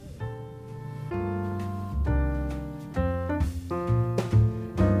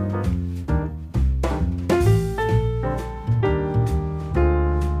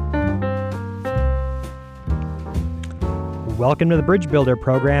Welcome to the Bridge Builder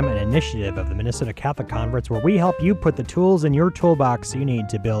Program, an initiative of the Minnesota Catholic Conference where we help you put the tools in your toolbox you need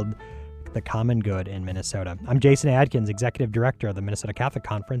to build the common good in Minnesota. I'm Jason Adkins, Executive Director of the Minnesota Catholic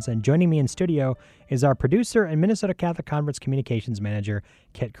Conference, and joining me in studio is our producer and Minnesota Catholic Conference Communications Manager,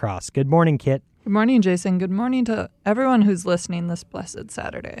 Kit Cross. Good morning, Kit. Good morning, Jason. Good morning to everyone who's listening this blessed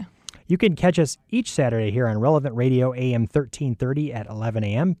Saturday. You can catch us each Saturday here on Relevant Radio AM 1330 at 11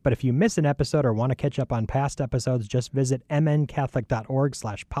 a.m. But if you miss an episode or want to catch up on past episodes, just visit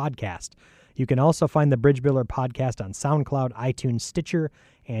mncatholic.org/podcast. You can also find the Bridge Builder podcast on SoundCloud, iTunes, Stitcher,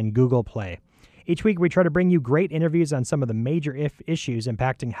 and Google Play. Each week, we try to bring you great interviews on some of the major issues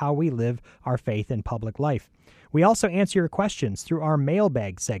impacting how we live our faith in public life. We also answer your questions through our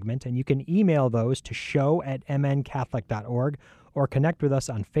mailbag segment, and you can email those to show@mncatholic.org or connect with us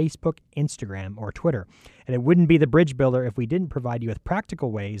on Facebook, Instagram, or Twitter. And it wouldn't be the Bridge Builder if we didn't provide you with practical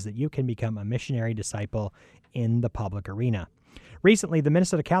ways that you can become a missionary disciple in the public arena. Recently, the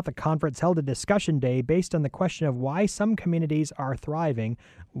Minnesota Catholic Conference held a discussion day based on the question of why some communities are thriving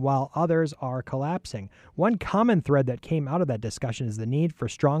while others are collapsing. One common thread that came out of that discussion is the need for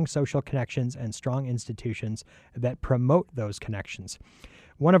strong social connections and strong institutions that promote those connections.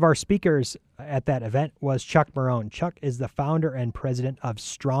 One of our speakers at that event was Chuck Marohn. Chuck is the founder and president of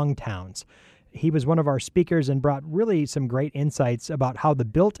Strong Towns. He was one of our speakers and brought really some great insights about how the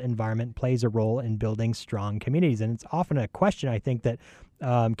built environment plays a role in building strong communities. And it's often a question, I think, that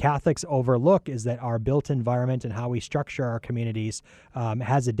Catholics overlook, is that our built environment and how we structure our communities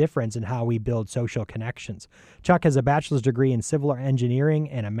has a difference in how we build social connections. Chuck has a bachelor's degree in civil engineering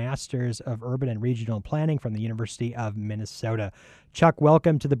and a master's of urban and regional planning from the University of Minnesota. Chuck,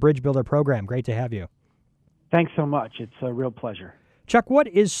 welcome to the Bridge Builder program. Great to have you. Thanks so much. It's a real pleasure. Chuck, what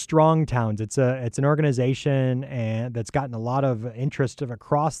is Strong Towns? It's an organization that's gotten a lot of interest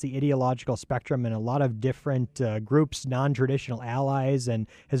across the ideological spectrum and a lot of different groups, non-traditional allies, and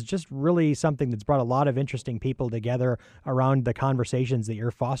is just really something that's brought a lot of interesting people together around the conversations that you're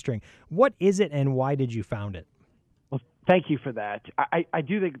fostering. What is it and why did you found it? Well, thank you for that. I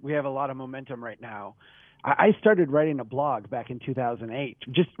do think we have a lot of momentum right now. I started writing a blog back in 2008,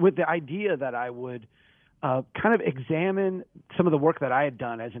 just with the idea that I would kind of examine some of the work that I had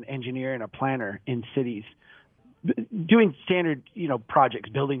done as an engineer and a planner in cities, doing standard, projects,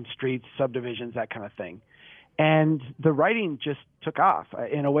 building streets, subdivisions, that kind of thing. And the writing just took off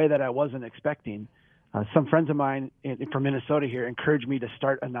in a way that I wasn't expecting. Some friends of mine from Minnesota here encouraged me to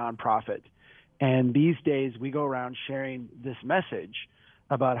start a nonprofit. And these days we go around sharing this message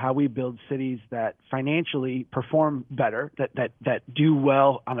about how we build cities that financially perform better, that do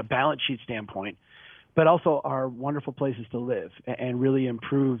well on a balance sheet standpoint, but also are wonderful places to live and really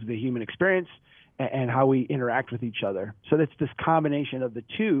improve the human experience and how we interact with each other. So that's this combination of the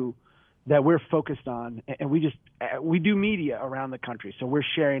two that we're focused on. And we do media around the country. So we're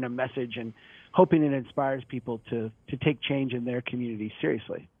sharing a message and hoping it inspires people to take change in their communities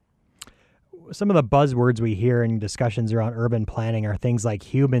seriously. Some of the buzzwords we hear in discussions around urban planning are things like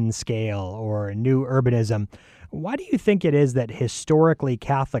human scale or new urbanism. Why do you think it is that historically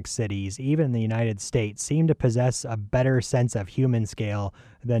Catholic cities, even in the United States, seem to possess a better sense of human scale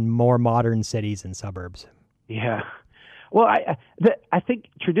than more modern cities and suburbs? Yeah. Well, I think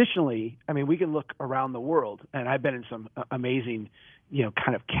traditionally, we can look around the world, and I've been in some amazing,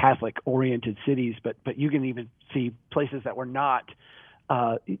 kind of Catholic-oriented cities, but you can even see places that were not.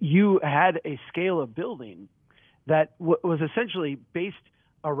 You had a scale of building that was essentially based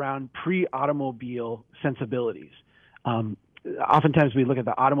around pre-automobile sensibilities. Oftentimes we look at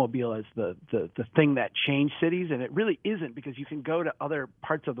the automobile as the thing that changed cities, and it really isn't, because you can go to other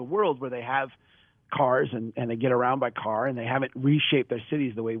parts of the world where they have cars and they get around by car, and they haven't reshaped their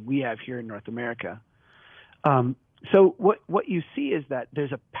cities the way we have here in North America. So what you see is that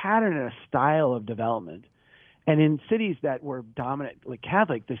there's a pattern and a style of development. And in cities that were dominantly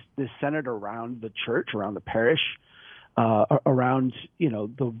Catholic, this centered around the church, around the parish, around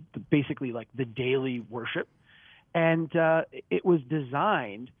the basically like the daily worship, and it was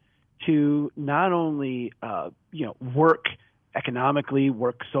designed to not only work economically,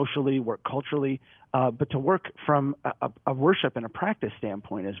 work socially, work culturally, but to work from a worship and a practice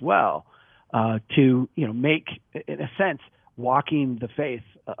standpoint as well, to make, in a sense, walking the faith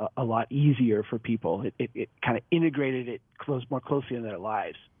a lot easier for people. It kind of integrated it more closely in their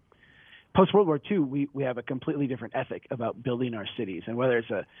lives. Post-World War II, we have a completely different ethic about building our cities. And whether it's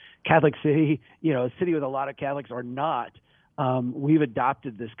a Catholic city, a city with a lot of Catholics or not, we've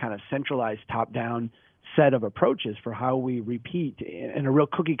adopted this kind of centralized top-down set of approaches for how we repeat in a real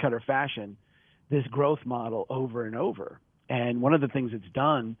cookie-cutter fashion this growth model over and over. And one of the things it's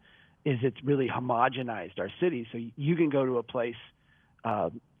done is it's really homogenized our city. So you can go to a place,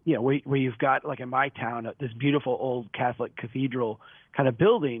 where you've got, like in my town, this beautiful old Catholic cathedral kind of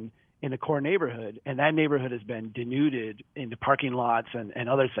building in a core neighborhood, and that neighborhood has been denuded into parking lots and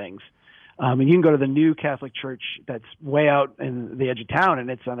other things. And you can go to the new Catholic church that's way out in the edge of town, and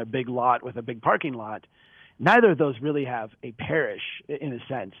it's on a big lot with a big parking lot. Neither of those really have a parish in a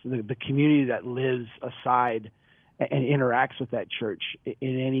sense, the community that lives aside and interacts with that church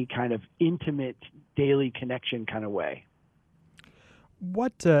in any kind of intimate daily connection kind of way.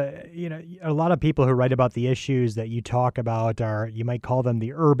 What, a lot of people who write about the issues that you talk about are, you might call them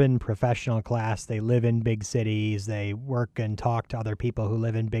the urban professional class. They live in big cities. They work and talk to other people who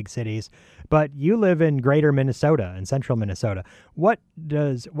live in big cities. But you live in greater Minnesota and central Minnesota. What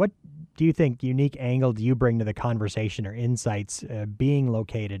do you think unique angle do you bring to the conversation or insights being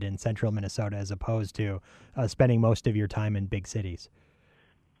located in central Minnesota as opposed to spending most of your time in big cities?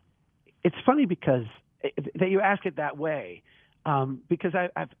 It's funny because that you ask it that way. Because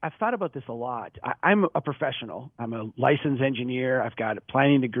I've thought about this a lot. I'm a professional. I'm a licensed engineer. I've got a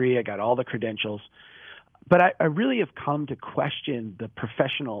planning degree. I got all the credentials. But I really have come to question the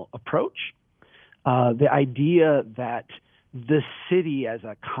professional approach, the idea that the city as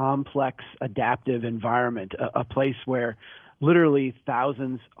a complex, adaptive environment, a place where literally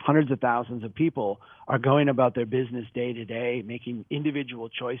thousands, hundreds of thousands of people are going about their business day to day, making individual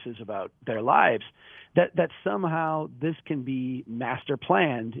choices about their lives, that somehow this can be master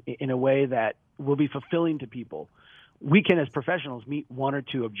planned in a way that will be fulfilling to people. We can, as professionals, meet one or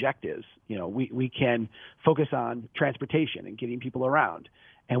two objectives. We can focus on transportation and getting people around.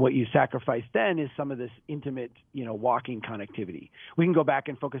 And what you sacrifice then is some of this intimate, walking connectivity. We can go back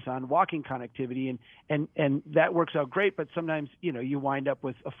and focus on walking connectivity, and that works out great. But sometimes, you wind up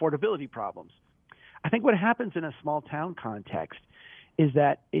with affordability problems. I think what happens in a small town context is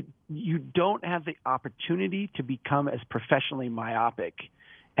that you don't have the opportunity to become as professionally myopic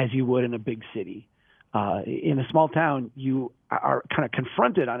as you would in a big city. In a small town, you are kind of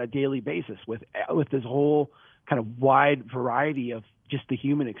confronted on a daily basis with this whole kind of wide variety of just the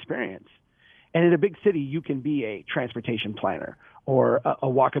human experience. And in a big city, you can be a transportation planner or a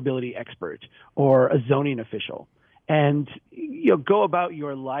walkability expert or a zoning official, and go about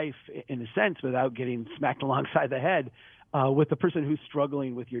your life in a sense without getting smacked alongside the head with the person who's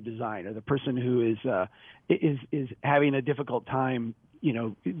struggling with your design, or the person who is having a difficult time,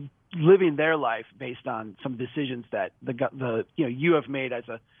 living their life based on some decisions that you have made as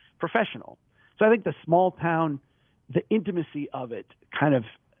a professional. So I think the small town, the intimacy of it kind of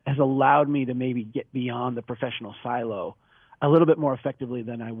has allowed me to maybe get beyond the professional silo a little bit more effectively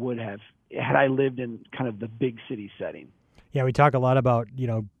than I would have had I lived in kind of the big city setting. Yeah, we talk a lot about,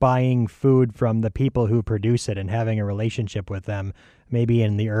 buying food from the people who produce it and having a relationship with them. Maybe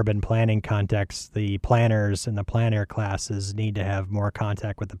in the urban planning context, the planners and the planner classes need to have more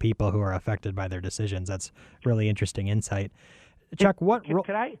contact with the people who are affected by their decisions. That's really interesting insight. Chuck, Could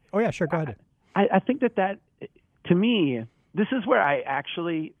I? Oh, yeah, sure, go ahead. I think that to me, this is where I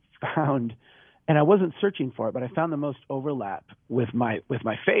actually found, and I wasn't searching for it, but I found the most overlap with my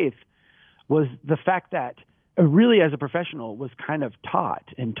faith, was the fact that really as a professional was kind of taught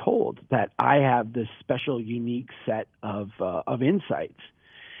and told that I have this special, unique set of insights.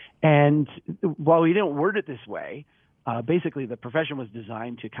 And while we didn't word it this way, basically the profession was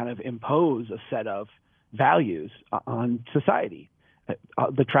designed to kind of impose a set of values on society.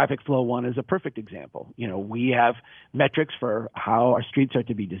 The traffic flow one is a perfect example. We have metrics for how our streets are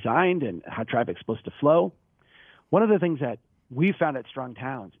to be designed and how traffic's supposed to flow. One of the things that we found at Strong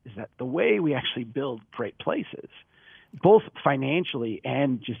Towns is that the way we actually build great places, both financially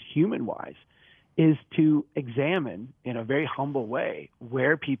and just human-wise, is to examine in a very humble way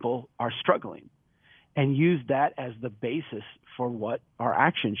where people are struggling and use that as the basis for what our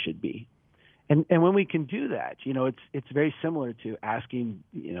action should be. And when we can do that, it's very similar to asking,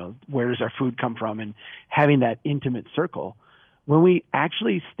 where does our food come from, and having that intimate circle. When we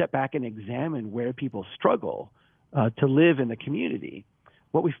actually step back and examine where people struggle to live in the community,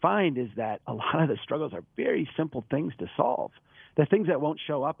 what we find is that a lot of the struggles are very simple things to solve. They're things that won't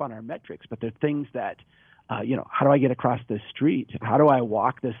show up on our metrics, but they're things that, how do I get across this street? How do I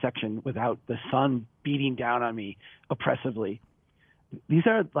walk this section without the sun beating down on me oppressively? These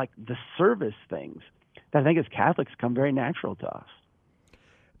are like the service things that I think as Catholics come very natural to us.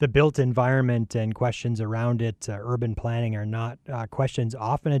 The built environment and questions around it, urban planning, are not questions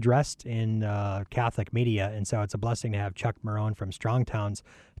often addressed in Catholic media, and so it's a blessing to have Chuck Marohn from Strong Towns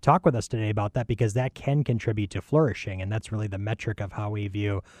talk with us today about that, because that can contribute to flourishing, and that's really the metric of how we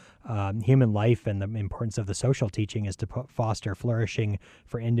view human life, and the importance of the social teaching is to foster flourishing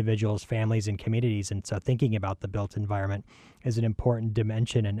for individuals, families, and communities. And so thinking about the built environment is an important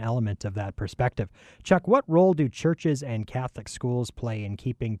dimension and element of that perspective. Chuck, what role do churches and Catholic schools play in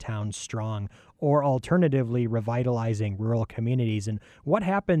keeping towns strong, or alternatively revitalizing rural communities? And what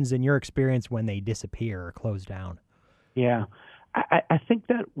happens in your experience when they disappear or close down? Yeah, I think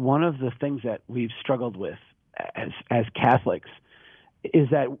that one of the things that we've struggled with as Catholics is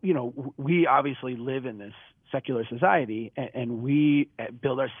that, we obviously live in this secular society, and we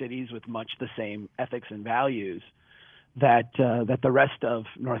build our cities with much the same ethics and values that the rest of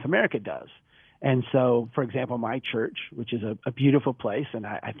North America does. And so, for example, my church, which is a beautiful place, and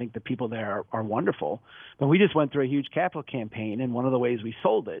I think the people there are wonderful, but we just went through a huge capital campaign, and one of the ways we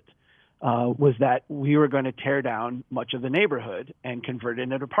sold it was that we were going to tear down much of the neighborhood and convert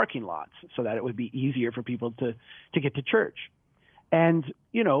it into parking lots so that it would be easier for people to get to church. And,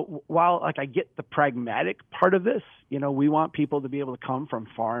 while I get the pragmatic part of this, we want people to be able to come from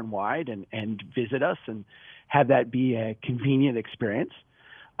far and wide and visit us and have that be a convenient experience.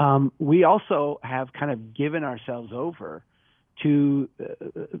 We also have kind of given ourselves over to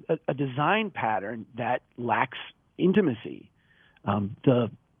a design pattern that lacks intimacy.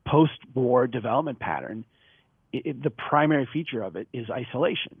 The post-war development pattern, the primary feature of it is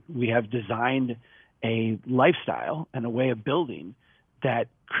isolation. We have designed a lifestyle and a way of building that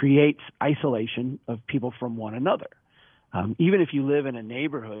creates isolation of people from one another. Even if you live in a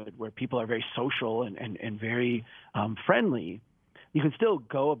neighborhood where people are very social and very friendly, you can still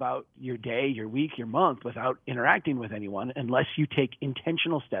go about your day, your week, your month without interacting with anyone unless you take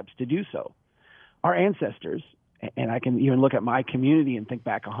intentional steps to do so. Our ancestors, and I can even look at my community and think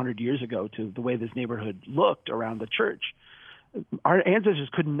back 100 years ago to the way this neighborhood looked around the church. Our ancestors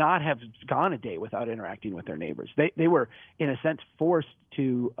could not have gone a day without interacting with their neighbors. They were, in a sense, forced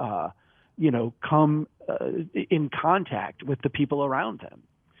to, come in contact with the people around them.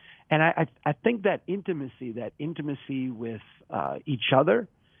 And I think that intimacy with each other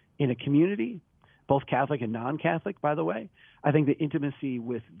in a community, both Catholic and non-Catholic, by the way, I think the intimacy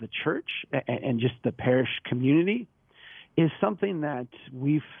with the church and just the parish community is something that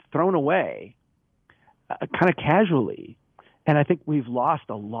we've thrown away kind of casually. And I think we've lost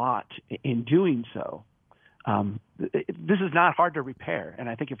a lot in doing so. This is not hard to repair. And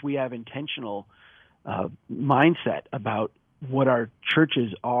I think if we have intentional mindset about what our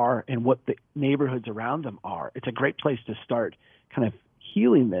churches are and what the neighborhoods around them are, it's a great place to start kind of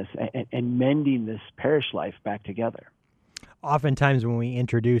healing this and mending this parish life back together. Oftentimes when we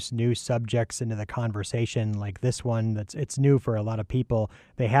introduce new subjects into the conversation like this one, it's new for a lot of people,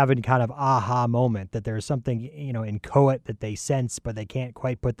 they have a kind of aha moment that there's something, inchoate that they sense, but they can't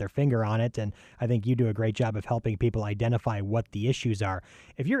quite put their finger on it. And I think you do a great job of helping people identify what the issues are.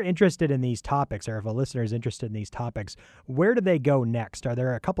 If you're interested in these topics, or if a listener is interested in these topics, where do they go next? Are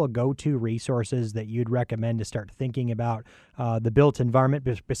there a couple of go-to resources that you'd recommend to start thinking about the built environment,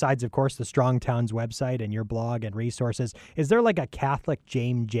 besides, of course, the Strong Towns website and your blog and resources? Is there like a Catholic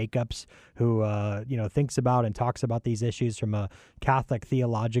James Jacobs who thinks about and talks about these issues from a Catholic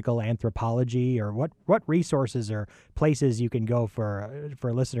theological anthropology, or what resources or places you can go for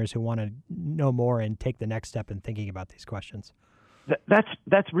listeners who want to know more and take the next step in thinking about these questions?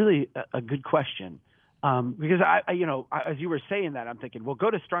 That's really a good question. Because as you were saying that, I'm thinking, well, go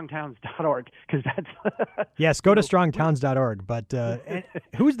to strongtowns.org, because that's yes, go to strongtowns.org. But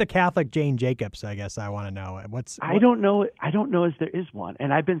who's the Catholic Jane Jacobs? I guess I want to know. I don't know. I don't know if there is one,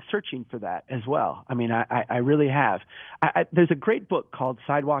 and I've been searching for that as well. I mean, I really have. There's a great book called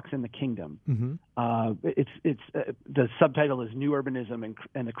Sidewalks in the Kingdom. Mm-hmm. It's the subtitle is New Urbanism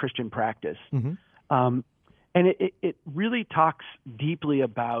and the Christian Practice, mm-hmm. And it really talks deeply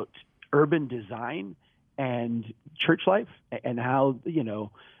about urban design and church life, and how,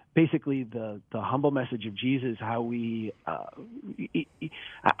 basically the humble message of Jesus, how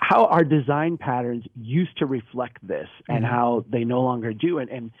our design patterns used to reflect this, and mm-hmm. how they no longer do,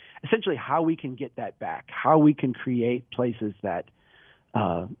 and essentially how we can get that back, how we can create places that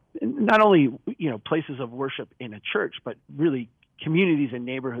not only places of worship in a church, but really communities and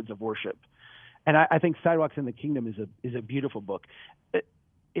neighborhoods of worship. And I think Sidewalks in the Kingdom is a beautiful book.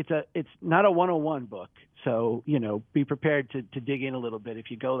 It's not a 101 book, so be prepared to dig in a little bit if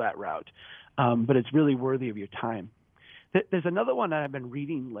you go that route. But it's really worthy of your time. There's another one that I've been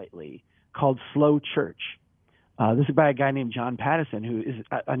reading lately called Slow Church. This is by a guy named John Pattison, who is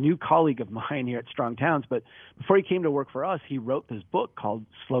a new colleague of mine here at Strong Towns. But before he came to work for us, he wrote this book called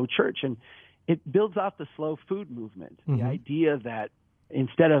Slow Church, and it builds off the slow food movement, mm-hmm. the idea that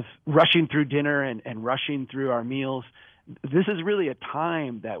instead of rushing through dinner and rushing through our meals, this is really a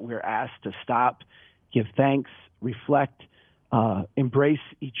time that we're asked to stop, give thanks, reflect, embrace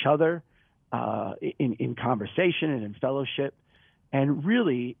each other in conversation and in fellowship. And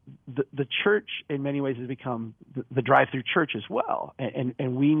really, the church in many ways has become the drive-through church as well.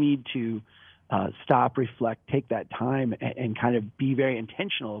 And we need to stop, reflect, take that time, and kind of be very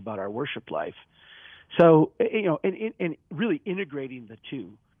intentional about our worship life. So, and really integrating the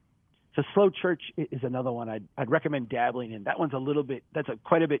two. So Slow Church is another one I'd recommend dabbling in. That one's that's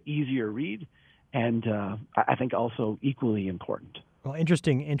quite a bit easier read, and I think also equally important. Well,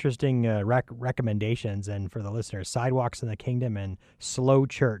 interesting recommendations, and for the listeners, Sidewalks in the Kingdom and Slow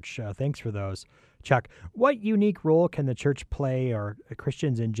Church. Thanks for those, Chuck. What unique role can the church play, or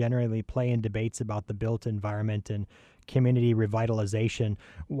Christians in generally play, in debates about the built environment and community revitalization?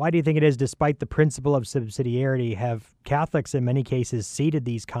 Why do you think it is, despite the principle of subsidiarity, have Catholics in many cases ceded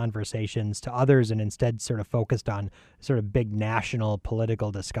these conversations to others and instead sort of focused on sort of big national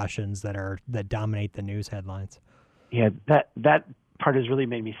political discussions that dominate the news headlines? Yeah, that part has really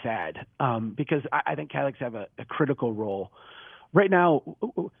made me sad, because I think Catholics have a critical role. Right now,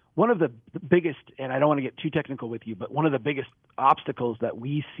 one of the biggest, and I don't want to get too technical with you, but one of the biggest obstacles that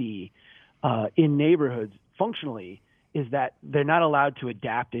we see in neighborhoods functionally is that they're not allowed to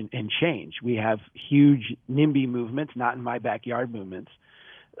adapt and change. We have huge NIMBY movements, not in my backyard movements,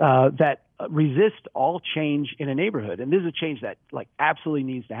 that resist all change in a neighborhood. And this is a change that absolutely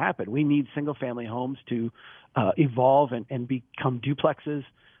needs to happen. We need single-family homes to evolve and become duplexes.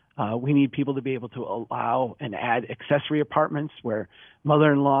 We need people to be able to allow and add accessory apartments where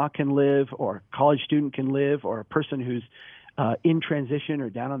mother-in-law can live, or a college student can live, or a person who's in transition or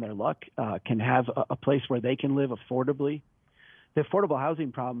down on their luck can have a place where they can live affordably. The affordable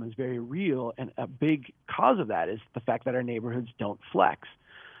housing problem is very real, and a big cause of that is the fact that our neighborhoods don't flex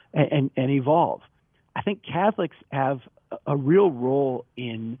and evolve. I think Catholics have a real role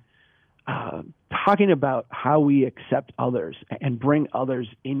in talking about how we accept others and bring others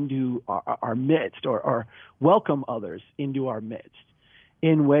into our midst, or welcome others into our midst,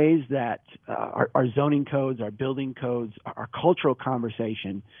 in ways that our zoning codes, our building codes, our cultural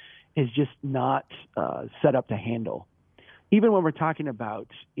conversation is just not set up to handle. Even when we're talking about,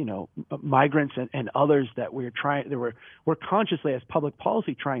 migrants and others that we're consciously as public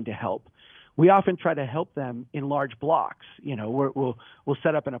policy trying to help, we often try to help them in large blocks. We'll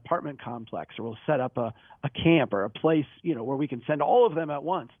set up an apartment complex, or we'll set up a camp or a place, where we can send all of them at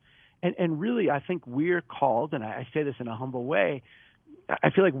once. And really, I think we're called, and I say this in a humble way, I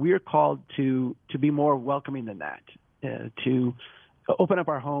feel like we're called to be more welcoming than that, to open up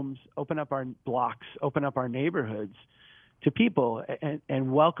our homes, open up our blocks, open up our neighborhoods to people,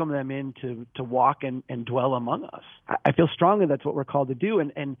 and welcome them in to walk and dwell among us. I feel strongly that's what we're called to do.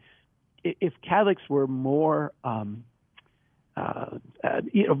 And if Catholics were more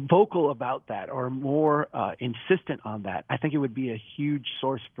vocal about that, or more insistent on that, I think it would be a huge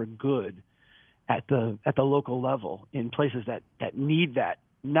source for good at the local level, in places that need that,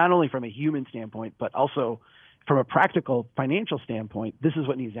 not only from a human standpoint, but also from a practical financial standpoint. This is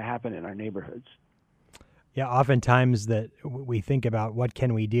what needs to happen in our neighborhoods. Yeah, oftentimes that we think about what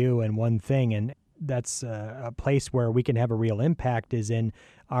can we do, and one thing, and that's a place where we can have a real impact, is in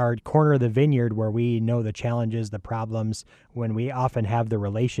our corner of the vineyard, where we know the challenges, the problems, when we often have the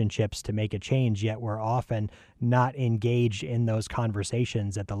relationships to make a change, yet we're often not engaged in those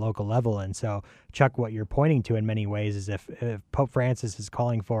conversations at the local level. And so, Chuck, what you're pointing to in many ways is if Pope Francis is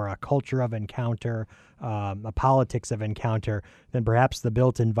calling for a culture of encounter, a politics of encounter, then perhaps the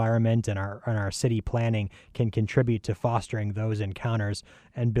built environment and our city planning can contribute to fostering those encounters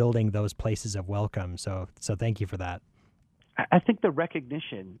and building those places of welcome. So thank you for that. I think the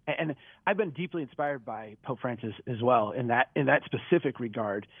recognition, and I've been deeply inspired by Pope Francis as well in that specific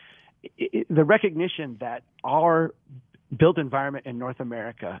regard, the recognition that our built environment in North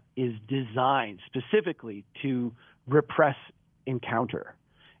America is designed specifically to repress encounter.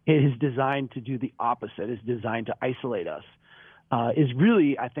 It is designed to do the opposite. It's designed to isolate us. Is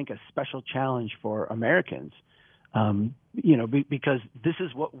really, I think, a special challenge for Americans. Because this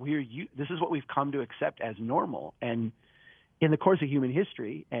is what we've come to accept as normal. And in the course of human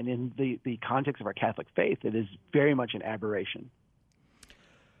history, and in the context of our Catholic faith, it is very much an aberration.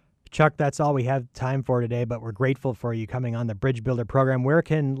 Chuck, that's all we have time for today, but we're grateful for you coming on the Bridge Builder program. Where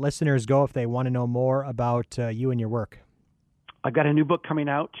can listeners go if they want to know more about you and your work? I've got a new book coming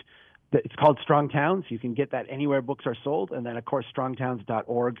out. It's called Strong Towns. You can get that anywhere books are sold. And then, of course,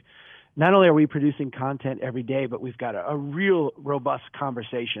 strongtowns.org. Not only are we producing content every day, but we've got a real robust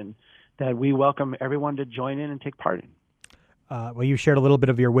conversation that we welcome everyone to join in and take part in. Well, you shared a little bit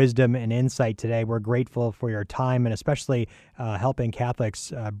of your wisdom and insight today. We're grateful for your time and especially helping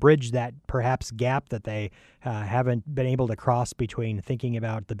Catholics bridge that perhaps gap that they haven't been able to cross between thinking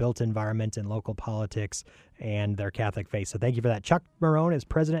about the built environment and local politics and their Catholic faith. So thank you for that. Chuck Marohn is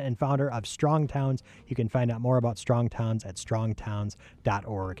president and founder of Strong Towns. You can find out more about Strong Towns at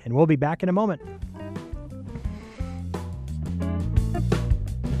strongtowns.org. And we'll be back in a moment.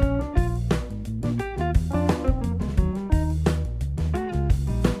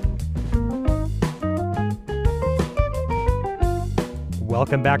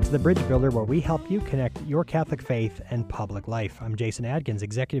 Welcome back to The Bridge Builder, where we help you connect your Catholic faith and public life. I'm Jason Adkins,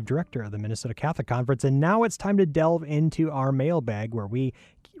 Executive Director of the Minnesota Catholic Conference, and now it's time to delve into our mailbag, where we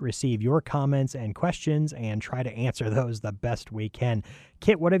receive your comments and questions and try to answer those the best we can.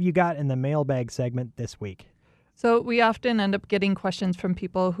 Kit, what have you got in the mailbag segment this week? So we often end up getting questions from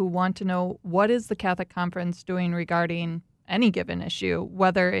people who want to know, what is the Catholic Conference doing regarding any given issue,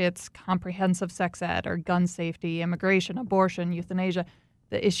 whether it's comprehensive sex ed or gun safety, immigration, abortion, euthanasia.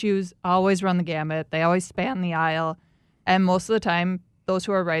 The issues always run the gamut. They always span the aisle. And most of the time, those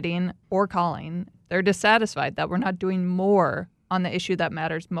who are writing or calling, they're dissatisfied that we're not doing more on the issue that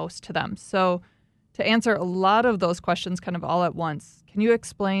matters most to them. So to answer a lot of those questions kind of all at once, can you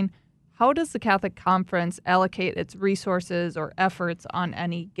explain, how does the Catholic Conference allocate its resources or efforts on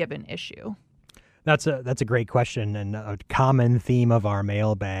any given issue? That's a great question, and a common theme of our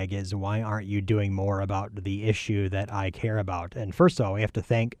mailbag is, why aren't you doing more about the issue that I care about? And first of all, we have to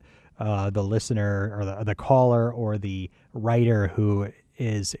thank the listener or the caller or the writer who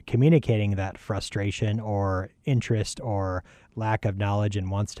is communicating that frustration or interest or lack of knowledge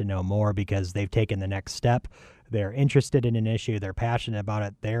and wants to know more because they've taken the next step. They're interested in an issue, they're passionate about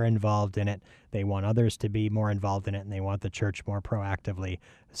it, they're involved in it, they want others to be more involved in it, and they want the church more proactively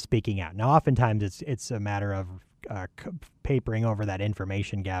speaking out. Now, oftentimes it's a matter of papering over that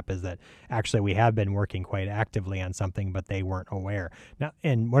information gap, is that actually we have been working quite actively on something, but they weren't aware. Now,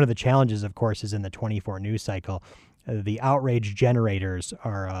 and one of the challenges, of course, is in the 24 news cycle. The outrage generators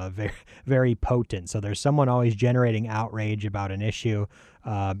are very, very potent. So there's someone always generating outrage about an issue.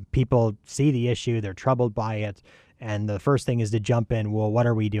 People see the issue, they're troubled by it, and the first thing is to jump in, well, what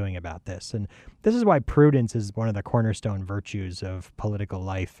are we doing about this? And this is why prudence is one of the cornerstone virtues of political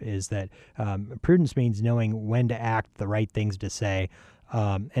life, is that prudence means knowing when to act, the right things to say,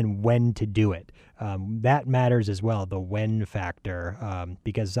 and when to do it. That matters as well, the when factor,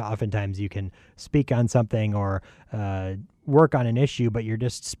 because oftentimes you can speak on something or work on an issue, but you're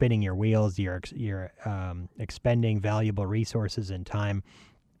just spinning your wheels, you're expending valuable resources and time,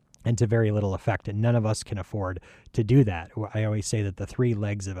 and to very little effect, and none of us can afford to do that. I always say that the three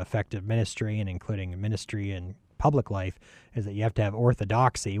legs of effective ministry, and including ministry and public life, is that you have to have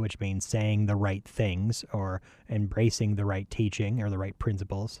orthodoxy, which means saying the right things or embracing the right teaching or the right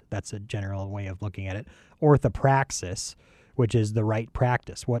principles. That's a general way of looking at it. Orthopraxis, which is the right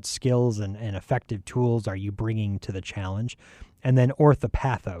practice. What skills and effective tools are you bringing to the challenge? And then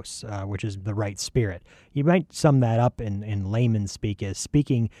orthopathos, which is the right spirit. You might sum that up in layman's speak as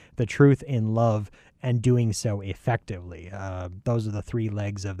speaking the truth in love and doing so effectively. Those are the three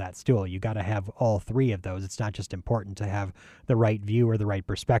legs of that stool. You got to have all three of those. It's not just important to have the right view or the right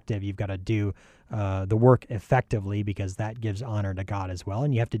perspective. You've got to do the work effectively, because that gives honor to God as well.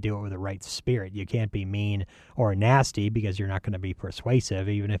 And you have to do it with the right spirit. You can't be mean or nasty, because you're not going to be persuasive,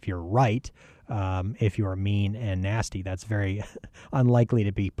 even if you're right. If you're mean and nasty, that's very unlikely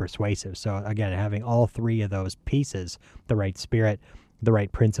to be persuasive. So again, having all three of those pieces, the right spirit, the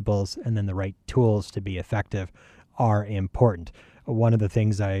right principles, and then the right tools to be effective, are important. One of the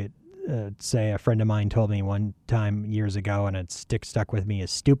things I say a friend of mine told me one time years ago, and it stuck with me,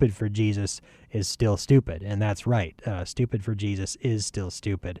 is stupid for Jesus is still stupid. And that's right. Stupid for Jesus is still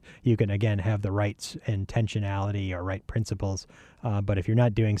stupid. You can, again, have the right intentionality or right principles, but if you're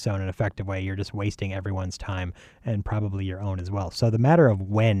not doing so in an effective way, you're just wasting everyone's time and probably your own as well. So the matter of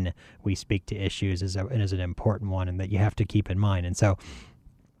when we speak to issues is an important one, and that you have to keep in mind. And so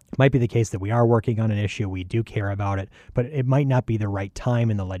it might be the case that we are working on an issue, we do care about it, but it might not be the right time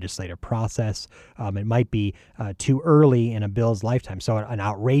in the legislative process. It might be too early in a bill's lifetime. So an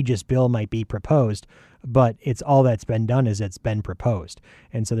outrageous bill might be proposed, but it's all that's been done is it's been proposed.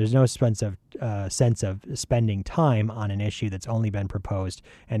 And so there's no sense of spending time on an issue that's only been proposed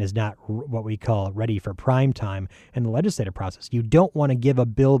and is not what we call ready for prime time in the legislative process. You don't want to give a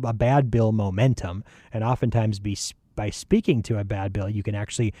bad bill momentum and oftentimes be by speaking to a bad bill, you can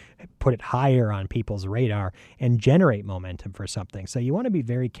actually put it higher on people's radar and generate momentum for something. So you want to be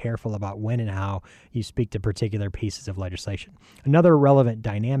very careful about when and how you speak to particular pieces of legislation. Another relevant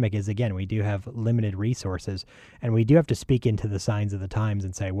dynamic is, again, we do have limited resources, and we do have to speak into the signs of the times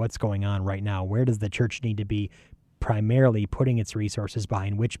and say, what's going on right now? Where does the church need to be primarily putting its resources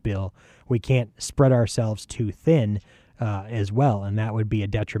behind which bill? We can't spread ourselves too thin as well, and that would be a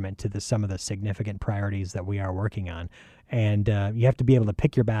detriment to some of the significant priorities that we are working on. And you have to be able to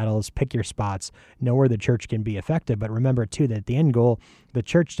pick your battles, pick your spots, know where the church can be effective. But remember, too, that the end goal, the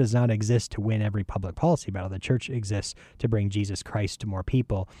church does not exist to win every public policy battle. The church exists to bring Jesus Christ to more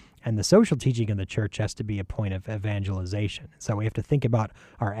people. And the social teaching of the church has to be a point of evangelization. So we have to think about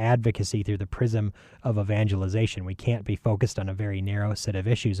our advocacy through the prism of evangelization. We can't be focused on a very narrow set of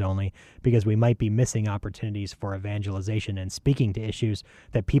issues only, because we might be missing opportunities for evangelization and speaking to issues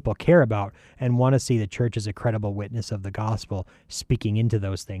that people care about and want to see the church as a credible witness of the gospel, speaking into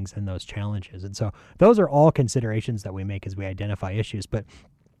those things and those challenges. And so those are all considerations that we make as we identify issues. But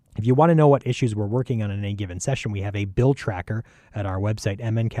if you want to know what issues we're working on in any given session, we have a bill tracker at our website,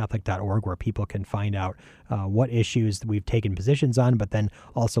 mncatholic.org, where people can find out what issues we've taken positions on, but then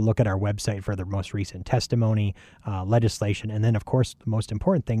also look at our website for the most recent testimony, legislation. And then, of course, the most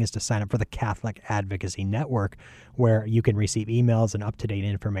important thing is to sign up for the Catholic Advocacy Network, where you can receive emails and up-to-date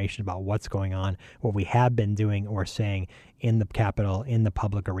information about what's going on, what we have been doing or saying in the Capitol, in the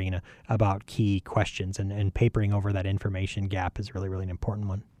public arena, about key questions. And papering over that information gap is really, really an important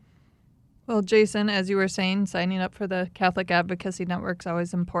one. Well, Jason, as you were saying, signing up for the Catholic Advocacy Network is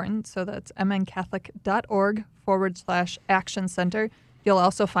always important. So that's mncatholic.org/Action Center. You'll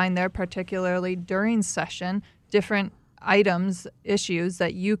also find there, particularly during session, different items, issues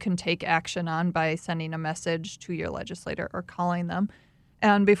that you can take action on by sending a message to your legislator or calling them.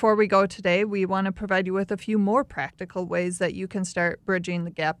 And before we go today, we want to provide you with a few more practical ways that you can start bridging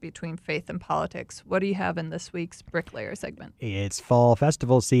the gap between faith and politics. What do you have in this week's Bricklayer segment? It's fall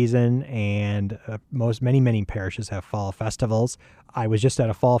festival season, and many parishes have fall festivals. I was just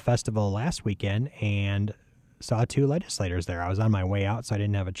at a fall festival last weekend and saw 2 legislators there. I was on my way out, so I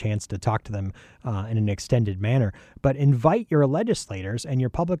didn't have a chance to talk to them in an extended manner. But invite your legislators and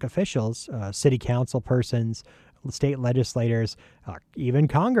your public officials, city council persons, state legislators, even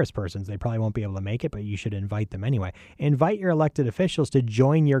congresspersons. They probably won't be able to make it, but you should invite them anyway. Invite your elected officials to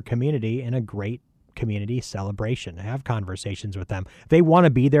join your community in a great community celebration. Have conversations with them. They want to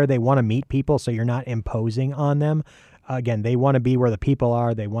be there. They want to meet people, so you're not imposing on them. Again, they want to be where the people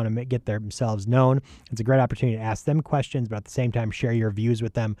are. They want to get themselves known. It's a great opportunity to ask them questions, but at the same time, share your views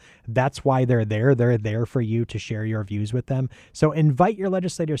with them. That's why they're there. They're there for you to share your views with them. So invite your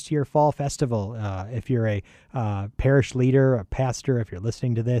legislators to your fall festival. If you're a parish leader, a pastor, if you're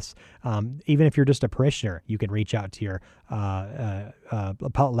listening to this, even if you're just a parishioner, you can reach out to your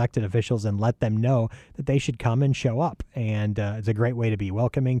elected officials and let them know that they should come and show up. And it's a great way to be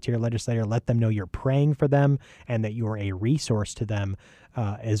welcoming to your legislator. Let them know you're praying for them and that you're a resource to them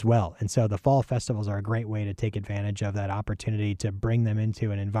as well. And so the fall festivals are a great way to take advantage of that opportunity to bring them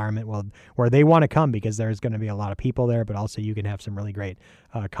into an environment where they want to come, because there's going to be a lot of people there, but also you can have some really great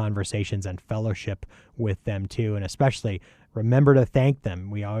conversations and fellowship with them too. And especially remember to thank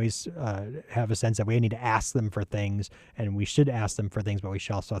them. We always have a sense that we need to ask them for things, and we should ask them for things, but we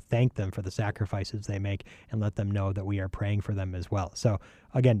should also thank them for the sacrifices they make and let them know that we are praying for them as well. So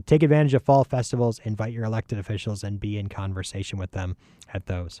again, take advantage of fall festivals, invite your elected officials, and be in conversation with them at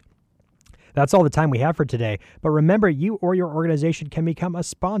those. That's all the time we have for today. But remember, you or your organization can become a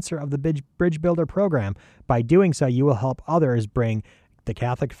sponsor of the Bridge Builder program. By doing so, you will help others bring the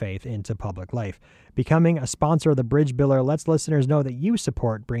Catholic faith into public life. Becoming a sponsor of the Bridge Builder lets listeners know that you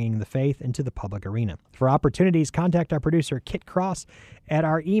support bringing the faith into the public arena. For opportunities, contact our producer, Kit Cross, at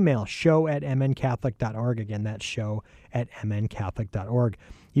our email, show@mncatholic.org. Again, that's show@mncatholic.org.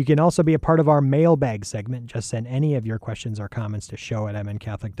 You can also be a part of our mailbag segment. Just send any of your questions or comments to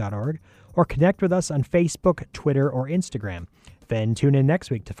show@mncatholic.org, or connect with us on Facebook, Twitter, or Instagram. Then tune in next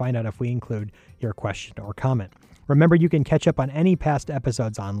week to find out if we include your question or comment. Remember, you can catch up on any past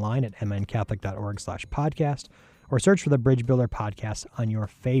episodes online at mncatholic.org/podcast, or search for the Bridge Builder podcast on your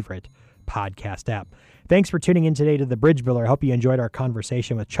favorite podcast app. Thanks for tuning in today to the Bridge Builder. I hope you enjoyed our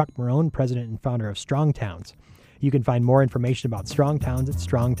conversation with Chuck Marohn, president and founder of Strong Towns. You can find more information about Strong Towns at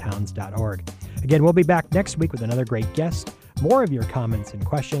strongtowns.org. Again, we'll be back next week with another great guest, more of your comments and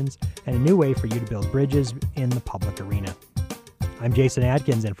questions, and a new way for you to build bridges in the public arena. I'm Jason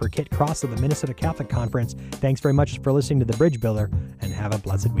Adkins, and for Kit Cross of the Minnesota Catholic Conference, thanks very much for listening to The Bridge Builder, and have a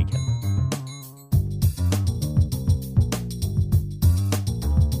blessed weekend.